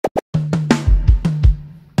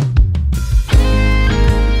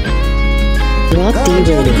Outcry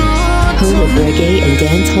Riddim, home of reggae and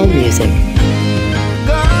dancehall music.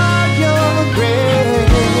 God, you're great.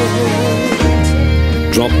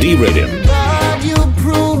 Drop D Riddim. God, you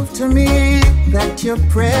prove to me that your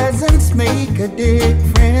presence make a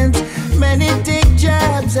difference. Many take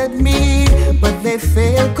jabs at me, but they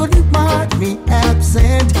fail, couldn't mark me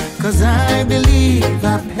absent. Cause I believe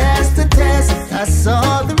I passed the test. I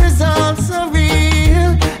saw the results are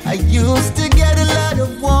real. I used to get a lot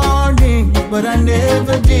of warning, but I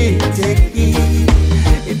never did take heed.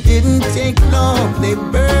 It didn't take long, they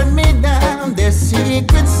burned me down. Their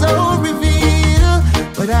secrets so revealed.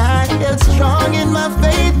 But I held strong in my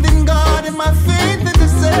faith in God and my faith in the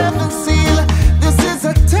seventh seal. This is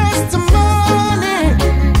a testimony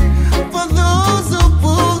for those who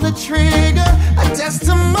pull the trigger. A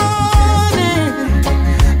testimony.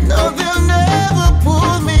 No, they'll never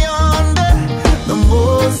pull me under. The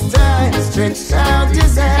Most High stretched out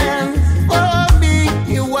his hand for me.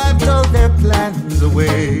 He wiped all their plans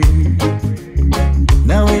away.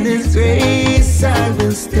 Now in his grace I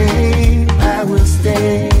will stay, I will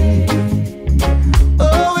stay.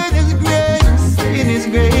 Oh, in his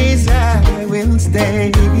grace I will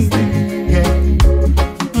stay. Yeah.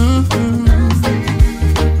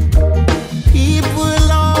 People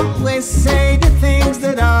will always say the things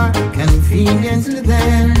that are convenient to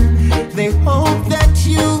them. They hope that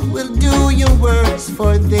you will do your worst,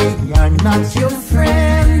 for they are not your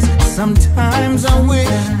friends. Sometimes I wish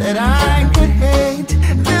that I could hate.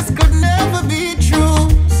 This could never be true.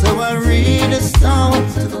 So I read a stone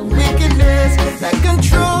to the wickedness that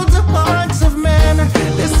controls the hearts of men.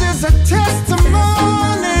 This is a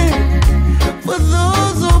testimony for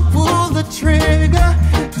those who pull the trigger.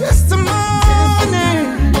 Testimony.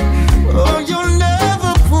 Oh, you'll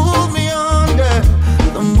never pull me under.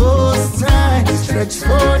 The Most High stretched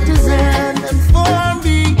forth his hand, and for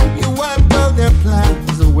me he wiped all their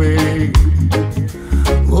plans away.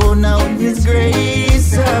 Oh, now in his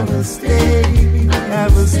grace I will stay, I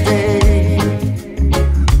will stay.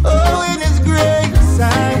 Oh, in his grace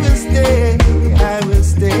I will stay, I will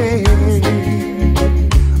stay.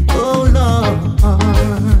 Oh Lord,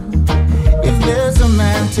 if there's a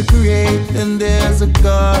man to create, then there's a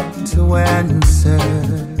God to answer.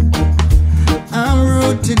 I'm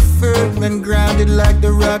rooted firm and grounded like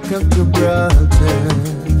the rock of Gibraltar.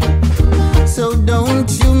 So don't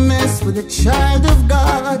you mess with a child of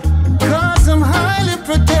God, cause I'm highly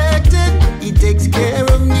protected. He takes care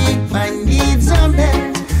of me, my needs are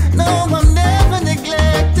met. No, I'm never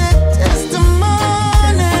neglected.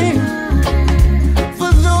 Testimony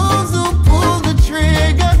for those who pull the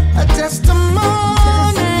trigger. A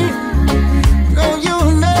testimony. No,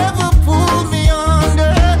 you'll never pull me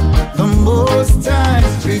under. The Most High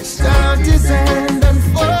reached out his hand, and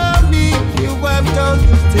for me he wiped out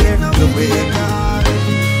the tears away.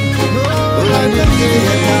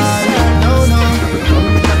 No,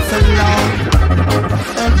 that's a lot.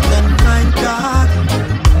 And then my God,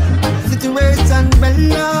 situation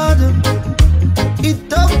bellowed. It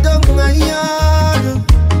took down my yard.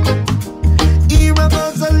 Here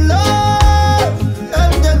goes a lot.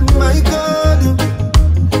 And then my God,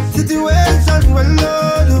 situation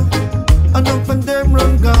bellowed. Enough of them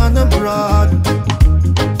run gone abroad.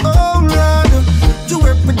 Oh Lord, you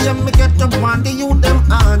work with them, me get up one day, you them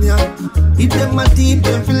on ya. If them a deep,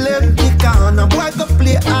 them feel left the corner. Boy go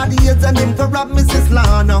play hard years and him go rob Mrs.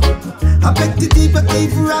 Lana. I bet the deep a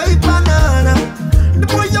thief right banana. The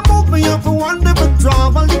boy you move me up for one never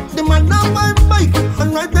drama. Lick the man on my bike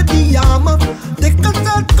and ride the armor. Take a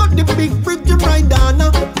shot, cut the big bridge and ride on.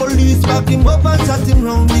 Police back him up and shot him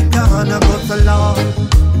round the corner. But the law,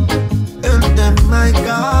 help them my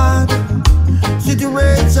God.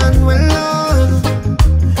 Situation well Lord,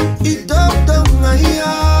 it up down my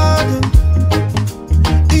yard.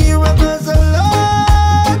 Here goes a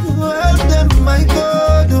lot, help them my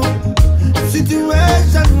God.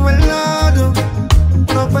 Situation well Lord,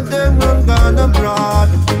 enough of them run gone abroad.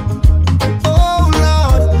 Oh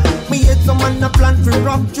Lord, me hate someone a plan for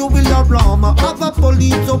rob Jubilee or Rama. Have a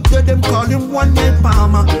police up there, them call him one day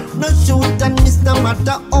Palmer. No shoot and miss no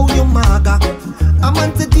matter how you maga. A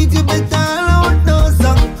man said did you better out no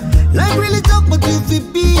sir. Like really talk but you fi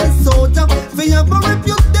be a soldier. For you have a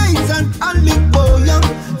reputation and live boy.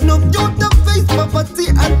 No you the face poverty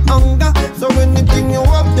and hunger. So anything you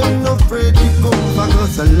have them no afraid to come back.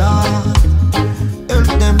 Cause a lot, help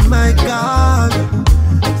them my God.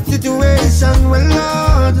 Situation well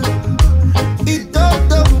Lord, it up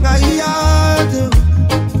down my yard.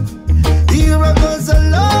 Here goes a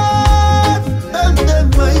lot, help them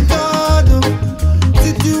my God.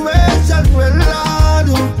 Situation well Lord,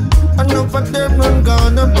 enough of them run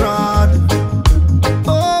gone abroad.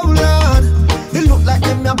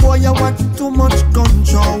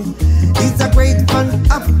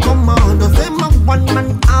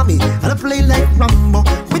 Bobby, and I play like Rambo.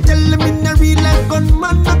 We tell them in a real life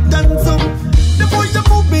gunman not done so. The boy you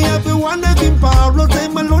move me everyone I can borrow. Say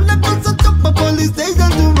Malone I go set up a police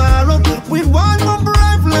station tomorrow. With one more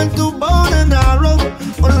rifle and two bow and arrow.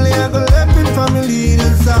 Only I go left in family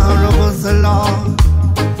and sorrow was the law.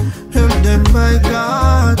 Help them my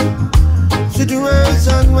God.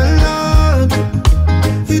 Situation will Lord.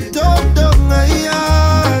 He talked down my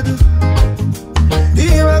yard.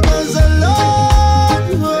 Here I goes the Lord.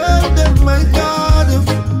 Help them my God.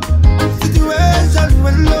 Situation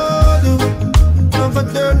will Lord. Never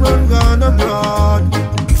third one gone abroad.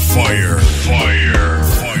 Fire, fire,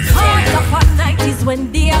 fire, fire. Half a night is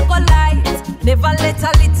when day go light. Never let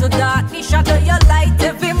a little darkness shadow your light.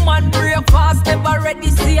 Every man break fast, never ready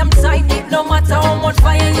same time. It no matter how much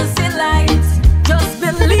fire you see light. Just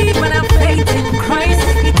believe and have faith in Christ.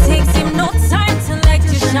 It takes him no time to let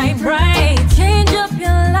you shine bright. Change up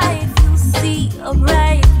your life, you'll see how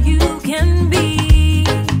bright you can be.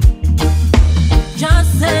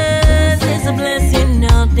 Just says there's a blessing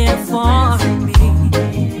out there for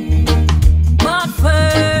me. But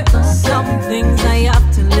first, some things I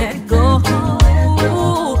have to let go.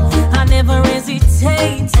 I never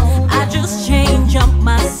hesitate, I just change up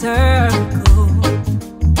my circle.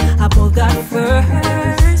 I put God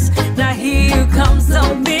first, now here comes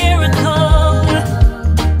a miracle.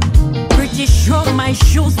 Pretty sure my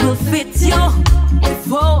shoes will fit you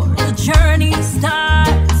before the journey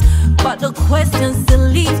starts. But the questions still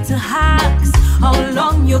leave to ask. How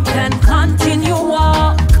long you can continue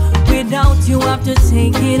walk without you have to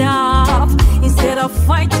take it off. Instead of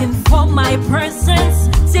fighting for my presence,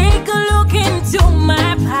 take a look into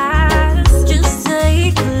my past. Just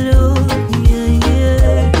take a look, yeah,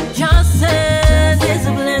 yeah. Just said there's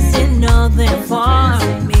a blessing out there for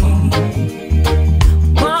me.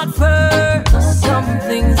 But first, some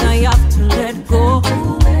things I have to let go.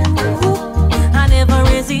 I never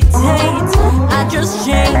hesitate, I just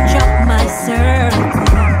change up my circle.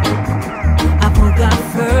 I put God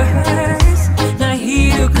first, now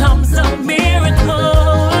here comes a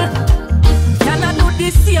miracle. Can I do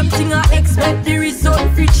the same thing? I expect the result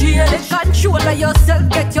for change. The control of yourself,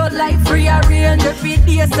 get your life rearranged. Every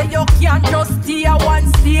day say you can't just stay at one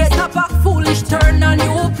stage. Have a foolish turn on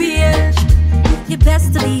your page. It's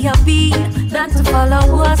best to be a bee than to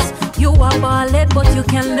follow us. You are ballad, but you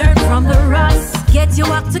can learn from the rust. Get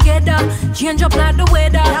your act together, change up like the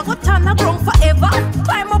weather. I go turn a ground forever,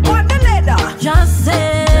 climb up on the ladder. Just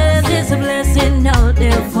say there's a blessing out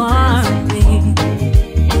there for me.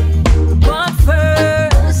 But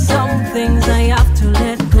first, some things I have to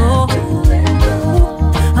let go.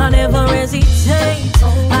 I never hesitate,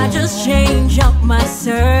 I just change up my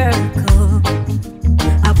circle.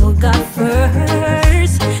 I put God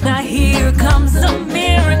first, now here comes a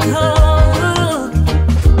miracle.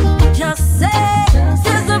 Just say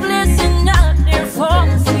there's a blessing out there for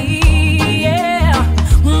me, yeah.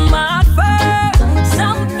 My first,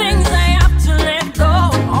 some things I have to let go,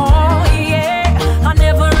 oh yeah. I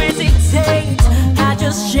never hesitate, I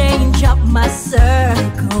just change up my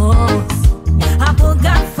circles. I put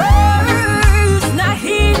God first, now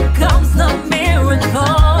here comes the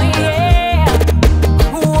miracle, yeah.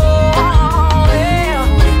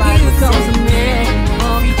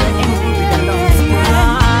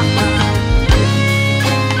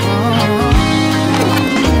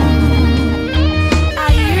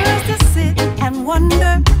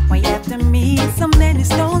 So many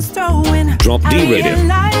stones throwing. Drop D I rated.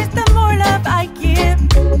 realize the more love I give,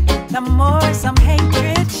 the more some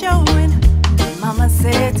hatred showing. Mama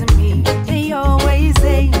said to me, they always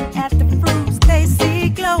aim at the fruits they see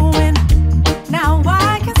glowing. Now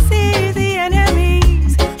I can see the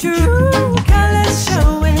enemy's true colors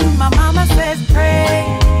showing. My mama says,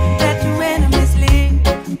 pray that your enemies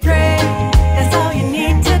live. Pray, that's all you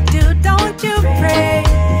need to do. Don't you pray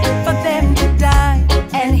for them to die.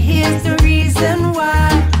 And here's the reason why.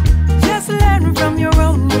 Just learn from your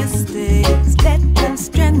own mistakes. Let them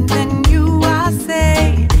strengthen you, I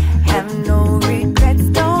say. Have no regrets,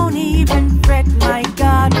 don't even fret. My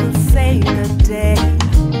God will save the day.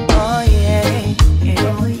 Oh yeah,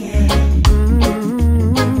 oh yeah.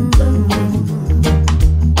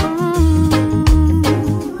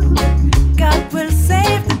 God will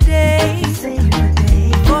save the day.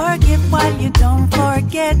 Forgive while you don't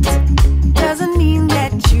forget. Doesn't mean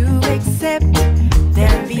that you accept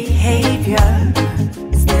their behavior.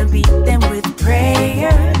 Still beat them with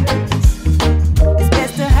prayers. It's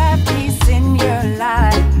best to have peace in your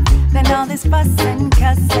life than all this fuss and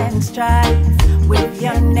cuss and strife with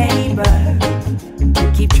your neighbor.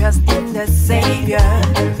 Keep trusting the Savior,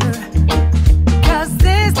 'cause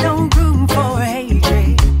there's no room for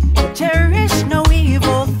hatred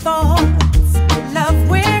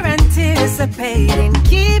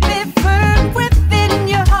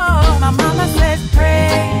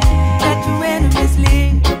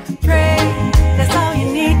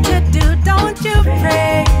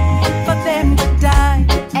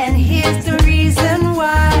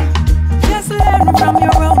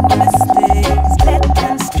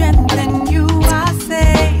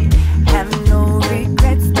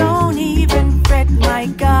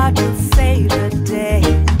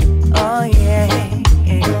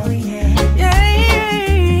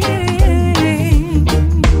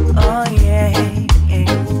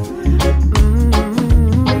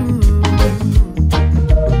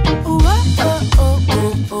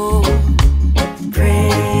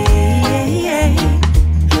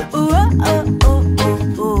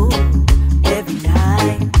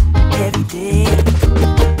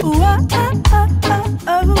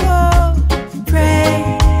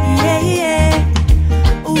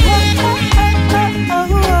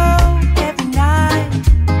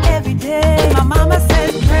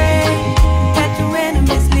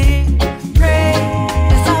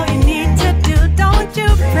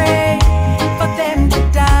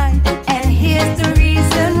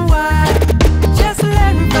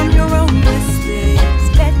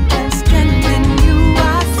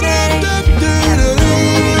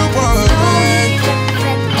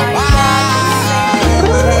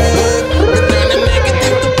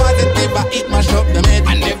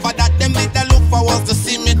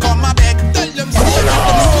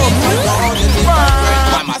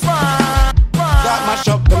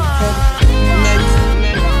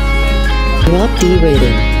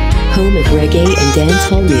Home of reggae and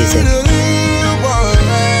dancehall music.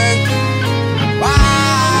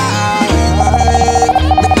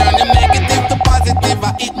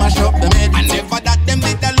 I eat my shop them head. And never that them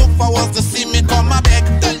did a look for was to see me come a back.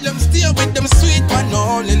 Tell them stay with them sweet man,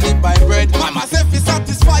 only live by bread. Mama said fi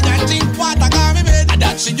satisfy and drink water got me bed. And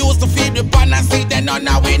that she used to feed the pan and see then on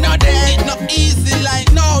now we not dead. It not easy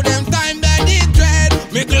like now, them time that it dread.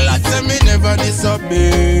 Me glad say me never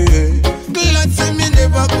disobey. Glad say me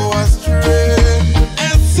never go astray.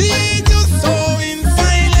 And see you sowing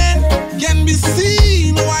silent can be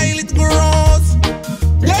seen while it grows.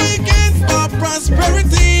 They can't stop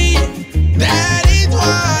prosperity. That is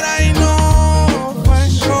what I know for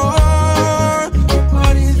sure.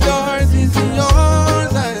 What is yours is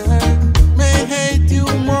yours. I may hate you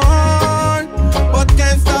more, but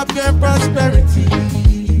can't stop your prosperity.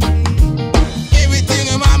 Everything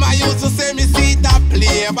your mama used to say me see that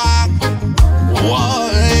play back.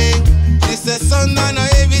 Why? She said, son, I know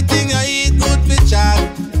everything you eat good for chat.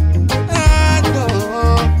 I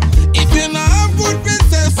know. If you not have food for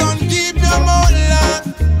say, son, keep your mouth locked.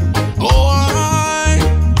 Why?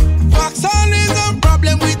 Fox always a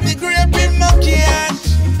problem with the grape in my cash.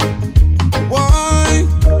 Why?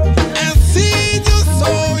 And seed you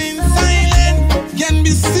sow in silence can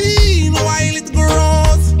be seen while it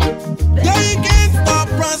grows. They can't stop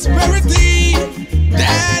prosperity.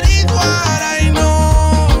 That is what I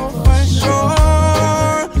know for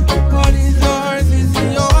sure. What is yours is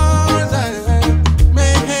yours. I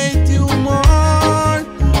may hate you more,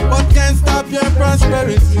 but can't stop your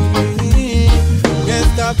prosperity. Can't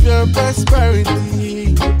stop your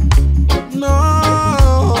prosperity.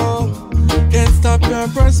 No, can't stop your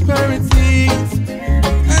prosperity.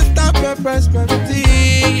 Can't stop your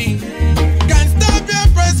prosperity. Can't stop your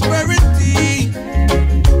prosperity.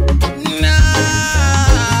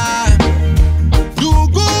 Nah. Do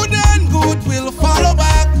good and good will follow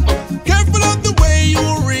back. Careful of the way you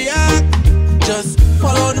react. Just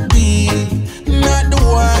follow the beat, not the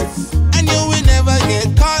words, and you will never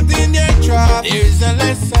get caught in your trap. There's a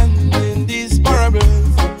lesson in these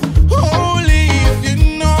parables. Only if you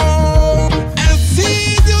know. And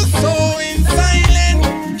seed you sow in silence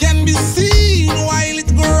can be seen while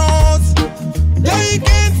it grows. They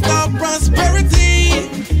can't stop prosperity.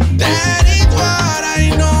 That is what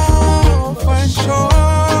I know for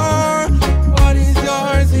sure. What is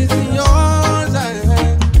yours is yours. I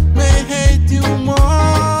may hate you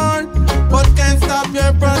more, but can't stop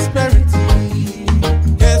your prosperity.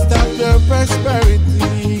 Can't stop your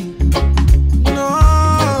prosperity. No,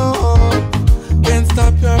 can't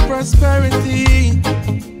stop your prosperity.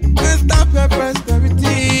 Can't stop your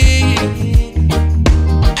prosperity.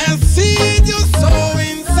 And seed you sow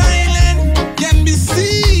in silence can be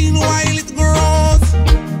seen while it grows.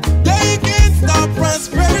 They can't stop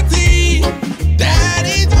prosperity. That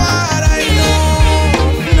is what I know.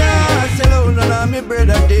 Nah, sell out none of me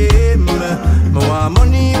brother them. Me want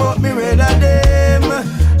money but me rather them.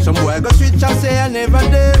 Some boy go switch and say I never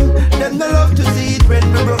them. Them no love to see it when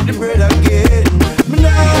me broke the bread again. Me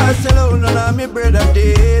nah sell out none of me brother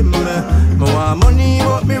them. Me want money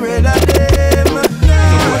but me rather them.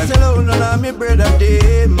 Some boy sell out none of me brother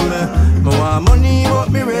them. Me want money but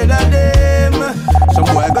me rather them. Some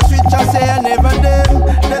boy go switch and say I never them.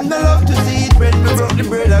 Them no love to see it when me broke the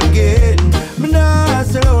bread again. Me nah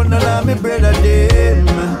sell out none of me brother them.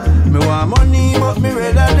 Me want money but me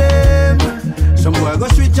rather them. Some boy go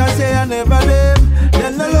switch and say I never them.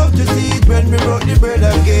 Them no love to see it when me broke the bread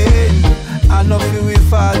again. I know feel we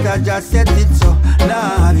fault, I just set it so.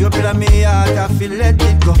 Nah, have you open on me heart, I feel let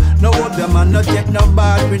it go. No hope your man not take no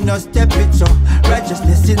bad, we no step it so.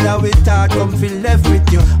 Righteousness in our we thought, come feel left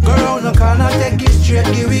with you. Go round the corner, take it straight,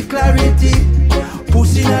 give it clarity.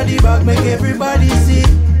 Pussy in the back, make everybody see.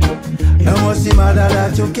 You must see mother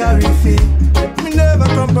that you carry fee. Me never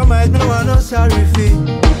compromise, me no want no sorry fee.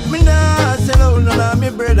 Me nah sell out none of me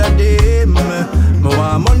brother them. Me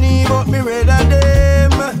want money but me rather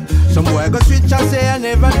them. Some boy go switch and say I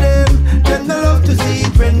never them. Them no love to see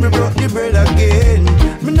it when me broke the bread again.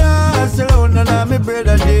 Me nah sell out none of me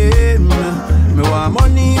brother them. Me want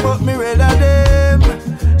money but me rather them.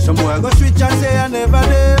 Some boy go switch and say I never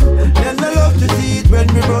them. Them no love to see it when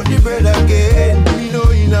me broke the bread again. Me know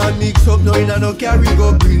in a mix up, no in a no carry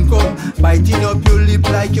go bring come. Biting up your lip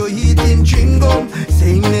like you're eating chewing gum.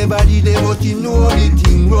 Saying nobody there but you know the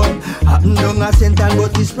thing run. Happen down a sentence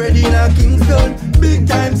but it's spreading a Kingston. Big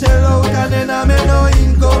time sell out and then I make no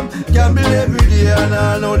income. Gamble every day and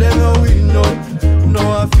I know them no win none. No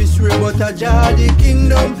office way but a jar the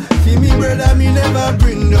kingdom. See me brother me never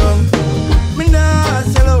bring down. Me nah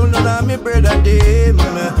sell out none of me brother them.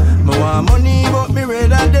 Me want money but me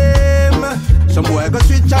rather them.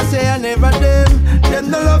 never them. Them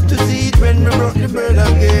no love to see it when me broke the bread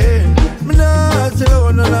again. Me nah say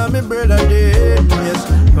oh no nah me brother them. Yes,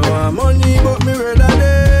 I want money but me rather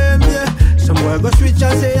them. Yeah, some boy go switch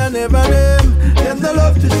and say I never them. Them no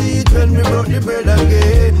love to see it when me broke the bread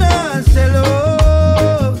again. Nah say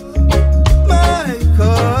love my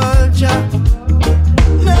culture.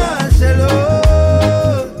 Nah say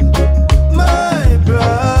love my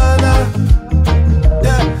brother.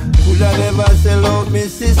 Yeah, could I never sell out me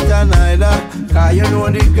sister neither. Cause you know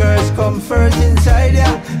the girls come first inside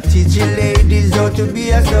ya. Teaching ladies how to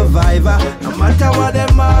be a survivor. No matter what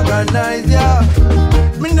them organize ya.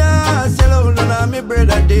 Me nah sell out none of me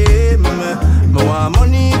brother them. Me want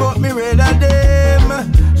money but me rather them.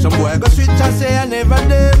 Some boy go switch and say I never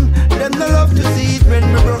them. Them no love to see it when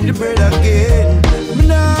me broke the bread again. Me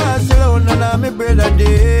nah sell out none of me brother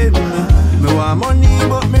them. Me want money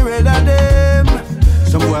but me rather them.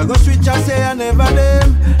 Some boy go switch and say I never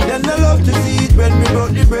them. Them no love to see it when me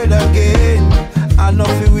broke the bread again. I know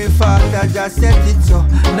feel we fought, I just set it so.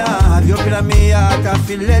 Nah, have you open me heart, I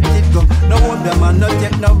feel let it go. No wonder man, no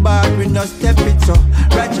take no back, we no step it so.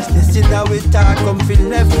 Righteousness in how we talk, come feel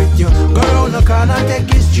left with you. Go round the corner,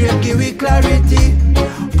 take it straight, give it clarity.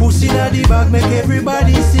 Pussy in the bag, make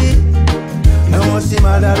everybody see. You must see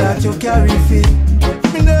mother that you carry feet.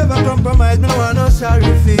 Me never compromise, me no want no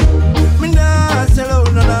sorry fee. Me nah sell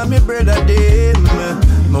out none of me brother them.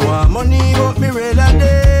 Me want money but me rather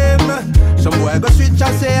them. Some boy go switch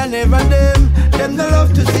and say I never them. Them no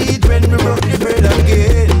love to see it when me broke the bread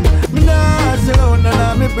again. Me nah sell out none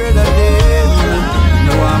of me brother them.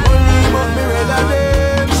 Me want money but me rather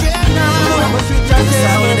them. Some boy go switch and say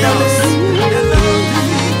I never them. Them no love to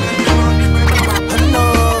see it when me broke the bread again. I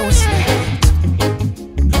know it's late,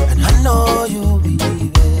 and I know you'll be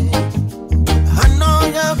there. I know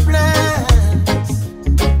your plans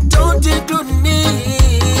don't include me.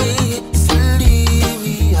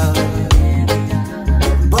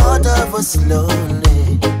 Both of us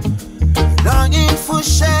lonely, longing for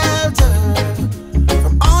shelter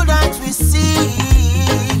from all that we see.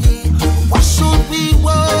 Why should we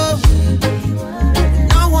worry?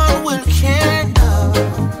 No one will care now.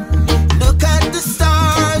 Look at the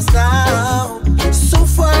stars now, so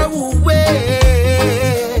far away.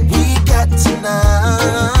 We got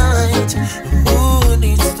tonight, who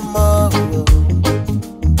needs tomorrow?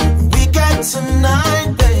 We got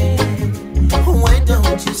tonight, babe. Why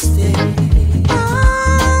don't you stay?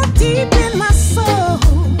 Oh, deep in my soul,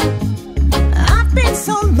 I've been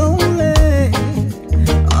so lonely.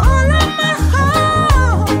 All of my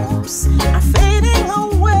hopes are fading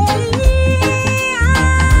away.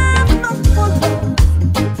 I'm not for love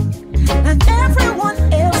like everyone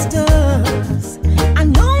else does. I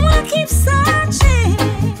know I keep searching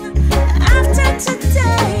after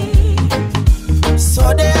today.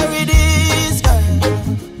 So there it is, girl.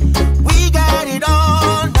 We got it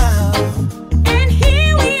all now. And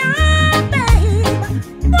here we are, babe.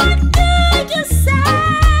 What do you say?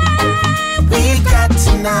 We got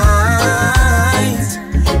tonight.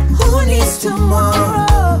 Who needs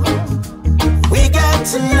tomorrow? We got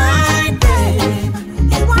tonight, babe.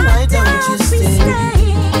 Why don't you stay?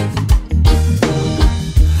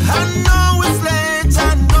 I know it's late. I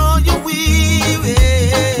know you're weary.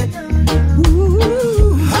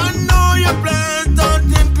 I know your plans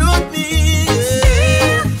don't include me.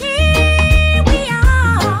 Here we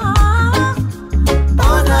are.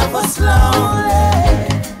 Both of us lonely.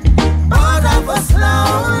 Both of us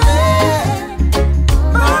lonely.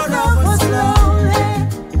 Both of us lonely.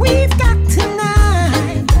 We've got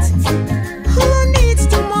tonight. Who needs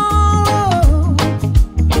tomorrow?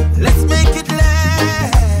 Let's make it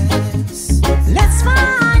last. Let's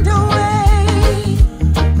find a way.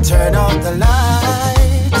 Turn off the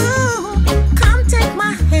lights. Ooh, come take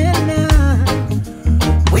my hand now.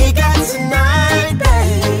 We got tonight,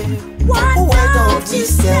 babe. Why don't you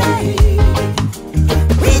stay?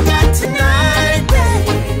 We got tonight,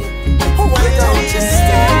 babe. Why don't you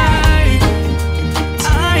stay?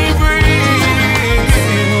 Outcry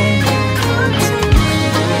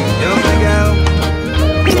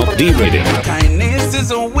Riddim. Kindness is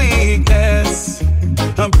a weakness.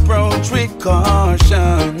 Approach with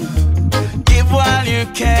caution. Give while you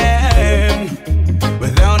can,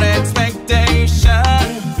 without expectation.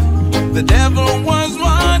 The devil was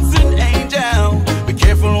once an angel. Be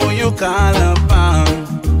careful who you call upon.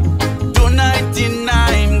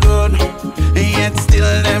 299 good, yet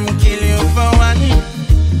still them kill you for one.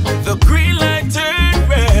 The green light turned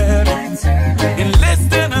red in less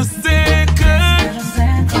than a second.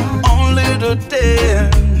 Only the dead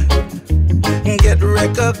get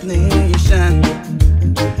recognition.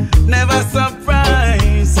 Never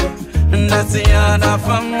surprised just a yarn of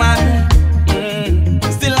a man.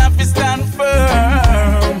 Still have to stand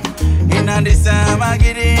firm. In this time I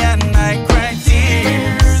get it and I cry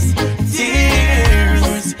tears,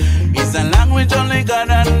 tears. It's a language only God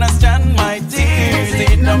understand my tears.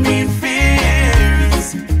 It don't mean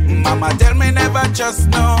fears. Mama tell me never trust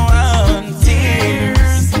no one.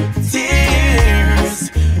 Tears, tears.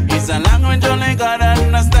 It's a language only God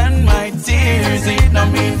understand my tears. It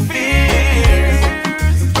don't mean fears.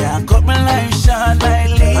 Yeah, cut my life short like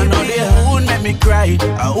leave. I know they who make me cry.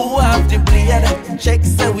 I who have the bleed. Check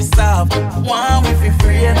say we stop. One we feel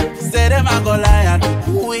free. Say them I go lion.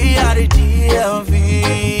 We are the DLV.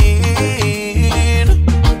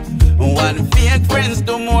 One fake friends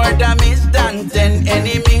do more damage than 10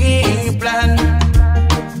 enemy plan.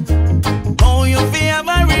 Oh, you feel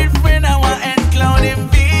a real friend, I want end clouding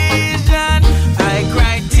vision. I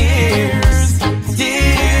cry tears,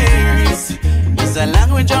 tears. It's a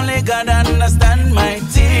language only God understand my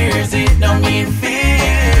tears. It don't mean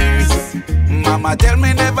fears. Mama tell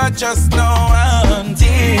me never trust no one.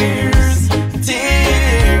 Tears,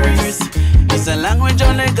 tears. It's a language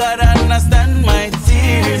only God understand my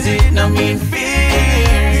tears. It don't mean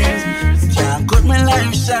fears. Can't cut my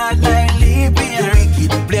life short like Libya.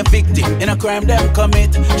 Wicked, play victim in a crime them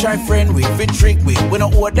commit. Try friend with, fit trick with. We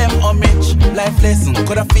don't owe them homage. Life lesson,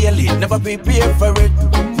 could I feel it? Never prepare for it.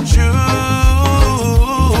 True.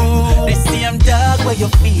 The same dog where you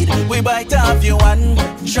feed, we bite off you one.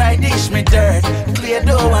 Try dish me dirt, clear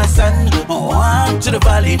door and sun. Walk to the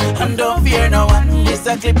valley and don't fear no one. This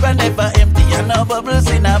a clip and never empty and no bubbles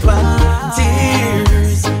in a pan.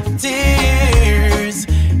 Tears, tears.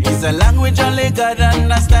 It's a language only God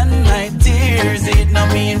understand my tears. It no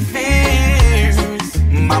mean fears.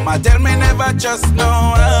 Mama tell me never trust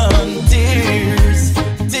no one. Tears,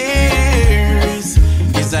 tears.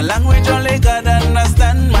 It's a language only God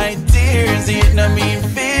understand my tears. It no mean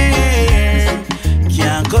fear.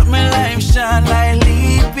 Can't cut my life short like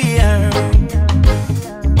leap year.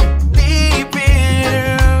 Leap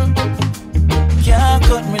year. Can't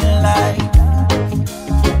cut me life.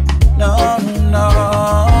 No, no.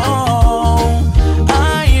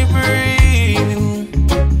 I breathe,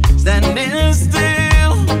 standing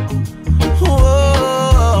still.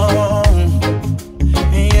 Whoa.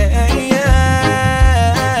 Yeah, yeah.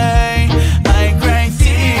 I cry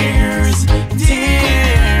tears,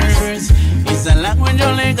 tears. It's a language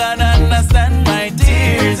only God understand my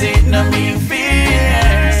tears. It no mean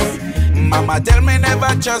fears. Mama tell me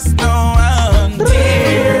never trust no one.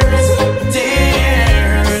 Tears,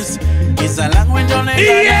 tears. It's a language only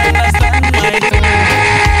God understand my tears.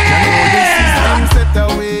 I'm set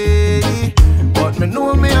away, but me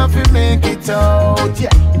know me have to make it out.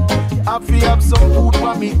 Yeah, I feel have some food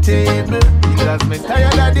on me table because me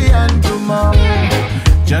tired of the hand to mouth.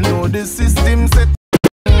 You know the system set.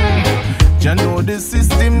 You know the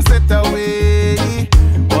system set away,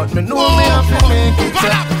 but me know me have to make it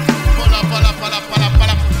out.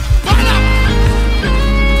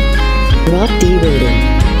 Outcry Riddim,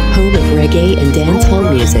 home of reggae and dancehall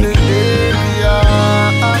music.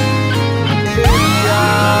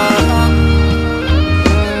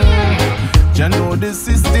 You know the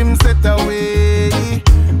system set away,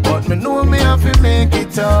 but me know me have to make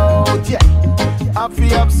it out. Yeah, I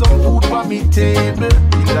feel have some food on me table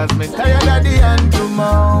because me tired of the hand to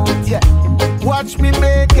mouth. Yeah, watch me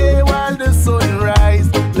make it while the sun rise.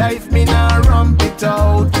 Life me now ramp it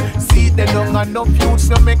out. See they don't got enough youths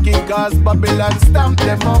to make it cause Babylon stamp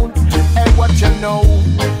them out. Hey, what you know?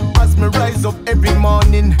 As me rise up every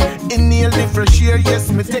morning, inhale the fresh air,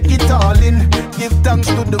 yes, me take it all in. Give thanks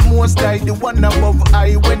to the Most High, the one above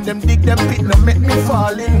I. When them dig them pit, no make me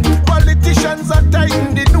fall in. Politicians are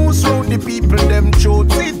tighten the noose round the people, them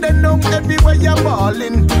throat. See them down everywhere you're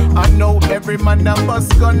balling. I know every man a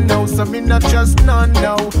bust gun now, so me not just none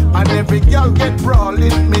now. And every girl get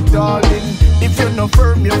brawling, me darling. If you're not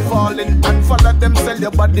firm, you're falling. And follow them, sell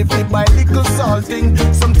your body fi buy little salting.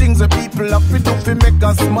 Some things the people have to do fi make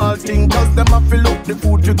a small thing. Cause them have to look the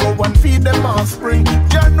food to go and feed them offspring.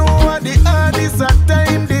 You know what the hardest at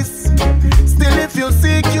time this. Still if you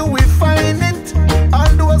seek you will find it.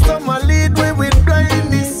 Although some are lead way with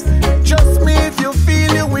blindness. Trust me if you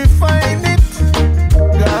feel you will find it.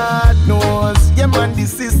 God knows, yeah man the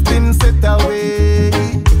system set away.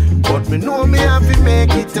 But me know me have to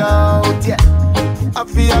make it out, yeah. I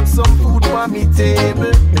feel have some food on me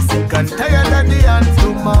table. Me sick and tired of the hand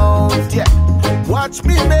to mouth, yeah. Watch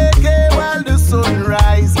me make it while the sun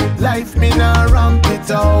rise. Life me now ramp it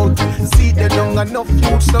out. See they don't got enough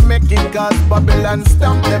foods to make it cause Babylon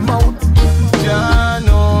stamp them out.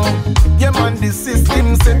 Jano, yeah man the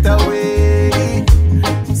system set away.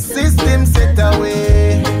 System set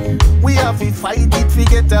fight it fi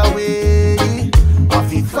get away. I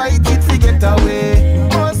fi fight it fi get away.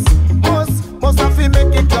 Must have to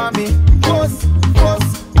make it on me. Must,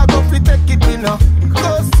 I go fi take it in a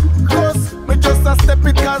cause, me just a step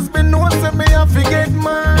it cause me know say me have to get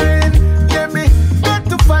mine. Yeah, me got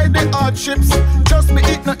to fight the hardships. Trust me,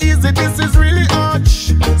 it not easy, this is really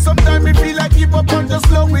arch. Sometimes me feel like give up and just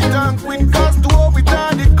slow it and quit. Cause to hold it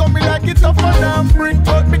on, it coming like it tougher than brick.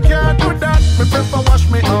 But me can't do that, me prefer wash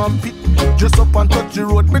me armpit. Just up and touch the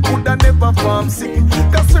road, me coulda never farm sick.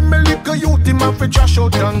 Cause when me little youth, him have to trash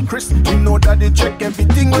out and Chris. You know that they check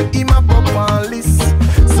everything with him up on list.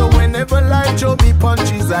 So whenever life show me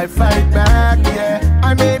punches, I fight back, yeah.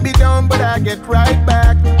 I may be down, but I get right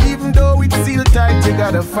back. Even though it's still tight, you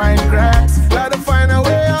gotta find cracks. Gotta find a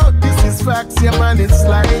way out, this is facts, yeah man, it's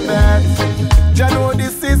like that. Ya know the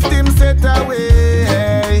system set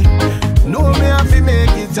away. Know me have to make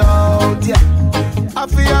it out, yeah. I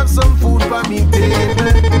feel have some food for me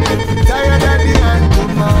table. Tired of the hand to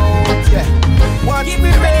mouth, yeah. Watch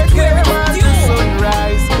me make it past the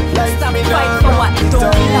sunrise. Like Stop me fighting for what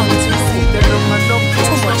don't belong to you.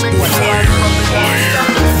 Too much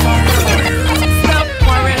Stop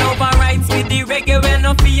worrying over rights with the reggae when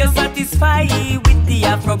no feel satisfied with the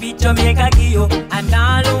Afrobeat Jamaica give you. And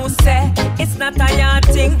all who say it's not a yard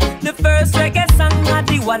thing. The first reggae song are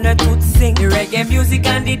the one that could sing. The reggae music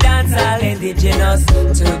and the dance all indigenous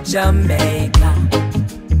to Jamaica.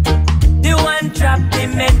 The one drop the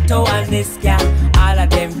mento and the ska, all of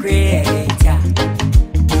them creator.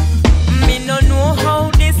 Me no know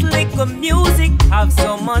how this little music have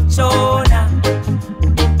so much honor.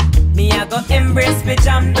 Me I go embrace me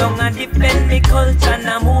jam down and defend me culture and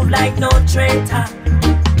I move like no traitor.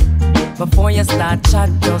 Before you start chat,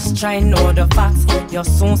 just try know the facts. You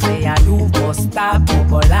soon say I do go stop,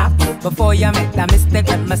 overlap. Before you make that mistake,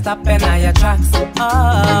 let me stop in all your tracks.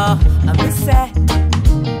 Oh, I'm a say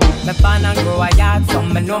me born and grow a yard, so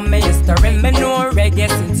me know me history. Me know reggae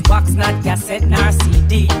since wax, not cassette nor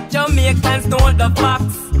CD. Jamaicans know the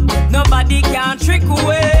facts, nobody can trick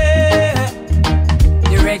away.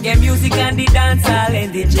 The reggae music and the dance all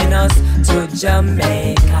indigenous to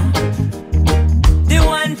Jamaica. The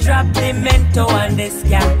one drop the mento and the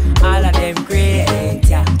ska, all of them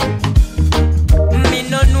creator. Me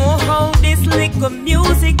no know how this little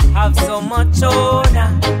music have so much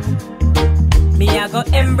honor. Me I go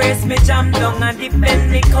embrace me jam down and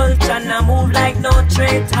defend me culture and I move like no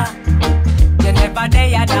traitor. You never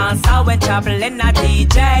dare dance out when traveling a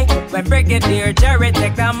DJ. When Brigadier Jerry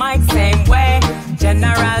take the mic same way.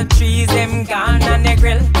 General Trees him gone and the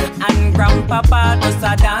grill. And Grandpapa does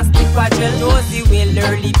a dance the quadrille. Josie will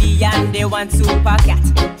early be and they want super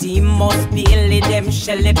cat. Team must be illy them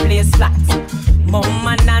Shelly play flat.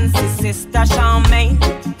 Mama Nancy, Sister Charmaine,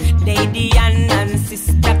 Lady Ann and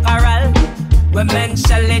Sister Carol. Women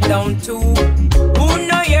Shelly down too. Who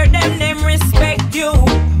know hear them respect you.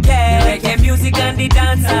 Yeah, the reggae music and the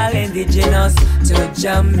dance all indigenous to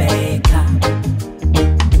Jamaica.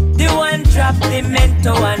 The one drop the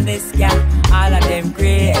mento and the ska, all of them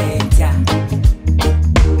creator.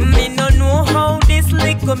 Me no know how this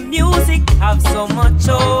little music have so much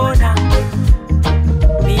honor.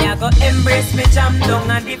 Me I go embrace me jam down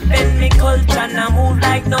and defend me culture and I move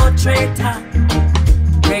like no traitor.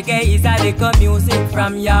 Reggae is a little music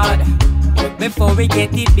from yard. Before we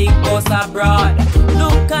get the big boss abroad.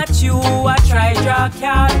 Look at you, I try draw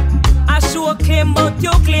card. I show claim but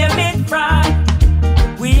you claim it fraud.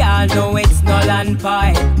 We all know it's null and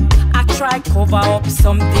void. I try cover up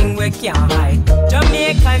something we can't hide.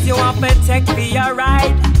 Jamaicans you want to take for your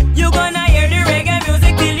ride. You gonna hear the reggae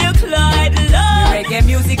music till you collide. Lord. The reggae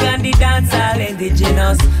music and the dance all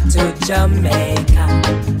indigenous to Jamaica.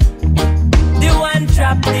 The one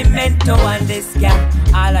drop the mento and the ska,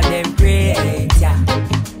 all of them creator.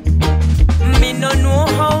 Me no know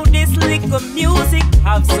how this little music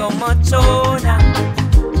have so much honor.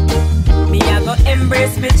 Me I go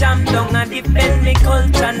embrace me jam down and defend me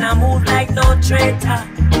culture and I move like no traitor.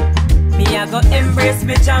 Me I go embrace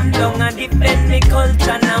me jam down and defend me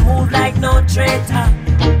culture and I move like no traitor.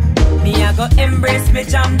 Me I go embrace me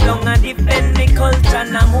jam down and defend me culture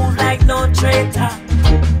and I move like no traitor.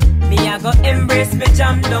 Me I go embrace me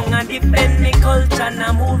jam down and defend me culture and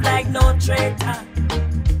I move like no traitor.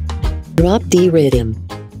 Outcry Riddim,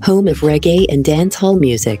 home of reggae and dancehall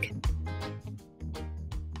music.